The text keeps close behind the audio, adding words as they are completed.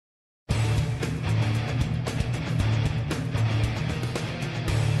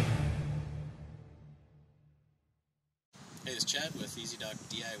Hey, it's Chad with EasyDock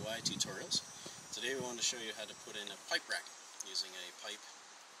DIY Tutorials. Today we want to show you how to put in a pipe bracket using a pipe,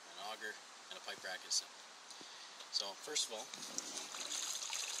 an auger, and a pipe bracket assembly. So first of all,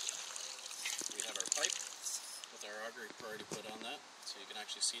 we have our pipe with our auger already put on that, so you can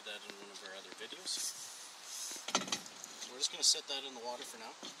actually see that in one of our other videos. So we're just going to set that in the water for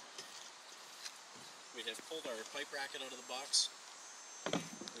now. We have pulled our pipe bracket out of the box.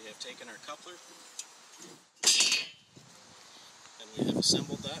 We have taken our coupler and we have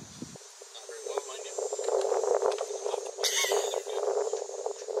assembled that. Not very well, mind you.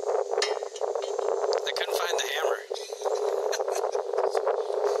 I couldn't find the hammer.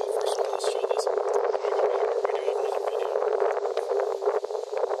 First of all, let's show this. We do have another video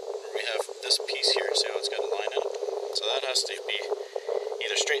where we have this piece here, see how it's got a line in it? So that has to be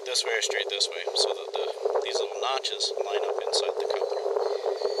either straight this way or straight this way, so that these little notches line up inside the coupler.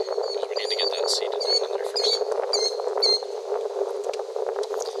 Because we need to get that seated down in there first.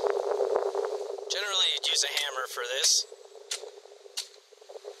 Generally, you'd use a hammer for this.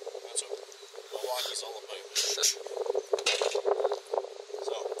 That's what Milwaukee's all about.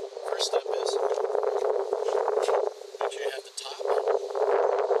 So, first step is make sure you have the top, bottom.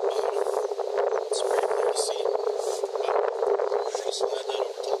 It's pretty clear to see. But slide that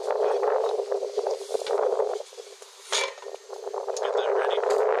over top of the pipe. Get that ready.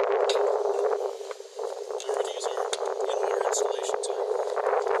 Now we're going to use our in-water installation tool.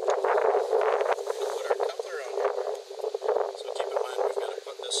 Put our coupler on here. So keep in mind we've got to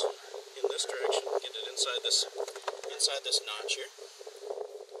put this in this direction, get it inside this notch here.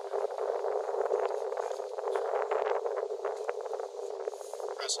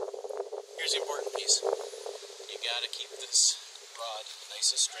 Press it. Here's the important piece. You got to keep this rod nice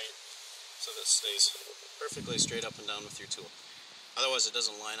and straight so that it stays perfectly straight up and down with your tool. Otherwise it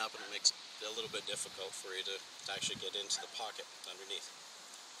doesn't line up and it makes it a little bit difficult for you to actually get into the pocket underneath.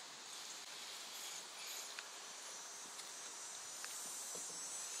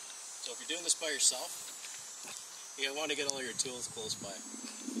 So if you're doing this by yourself, you want to get all your tools close by.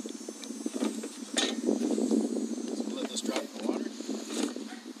 So let this drop in the water.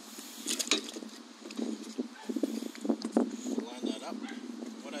 Line that up.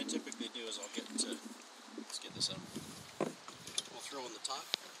 What I typically do is let's get this up. We'll throw in the top.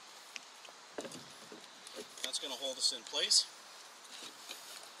 That's going to hold us in place.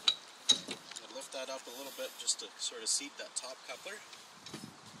 I'll lift that up a little bit just to sort of seat that top coupler.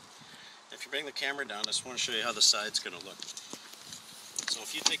 If you bring the camera down, I just want to show you how the side's going to look. So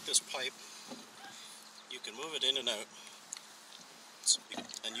if you take this pipe, you can move it in and out,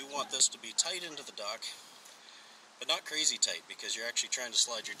 and you want this to be tight into the dock, but not crazy tight because you're actually trying to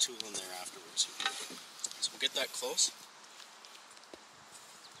slide your tool in there afterwards. So we'll get that close.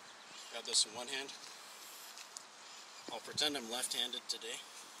 Grab this in one hand. I'll pretend I'm left-handed today.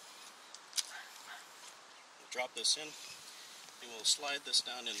 We'll drop this in, and we'll slide this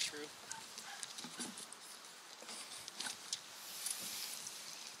down in through.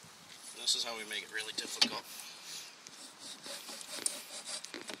 And this is how we make it really difficult.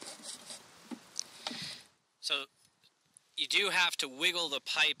 So you do have to wiggle the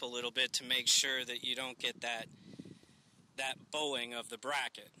pipe a little bit to make sure that you don't get that bowing of the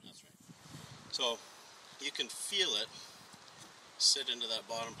bracket. That's right. So you can feel it sit into that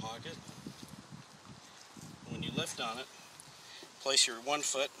bottom pocket. When you lift on it, place your one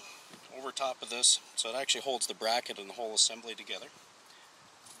foot over top of this so it actually holds the bracket and the whole assembly together.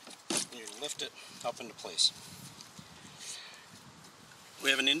 And you lift it up into place. We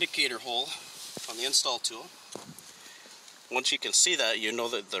have an indicator hole on the install tool. Once you can see that, you know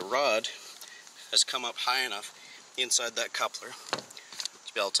that the rod has come up high enough inside that coupler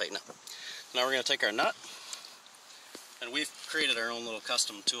to be able to tighten it. Now we're going to take our nut, and we've created our own little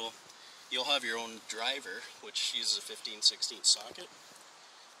custom tool. You'll have your own driver, which uses a 15/16 socket.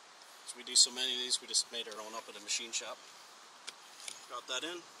 So we do so many of these, we just made our own up at a machine shop. Got that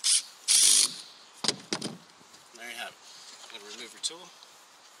in. And there you have it. I'm going to remove your tool.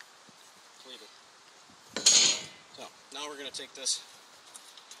 Completed. So now we're going to take this,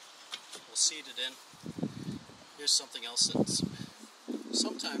 we'll seat it in. Here's something else that's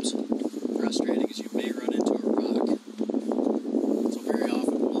sometimes frustrating, is you may run into a rock. So very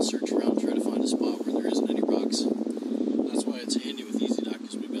often we'll search around and try to find a spot where there isn't any rocks. That's why it's handy with EasyDock,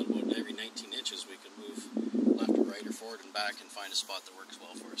 because we've got about every 19 inches we can move left or right or forward and back and find a spot that works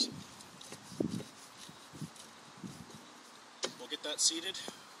well for us. We'll get that seated.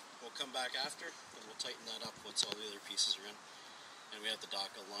 We'll come back after and we'll tighten that up once all the other pieces are in. And we have the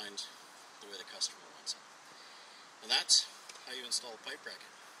dock aligned the way the customer wants it. And that's how you install a pipe bracket.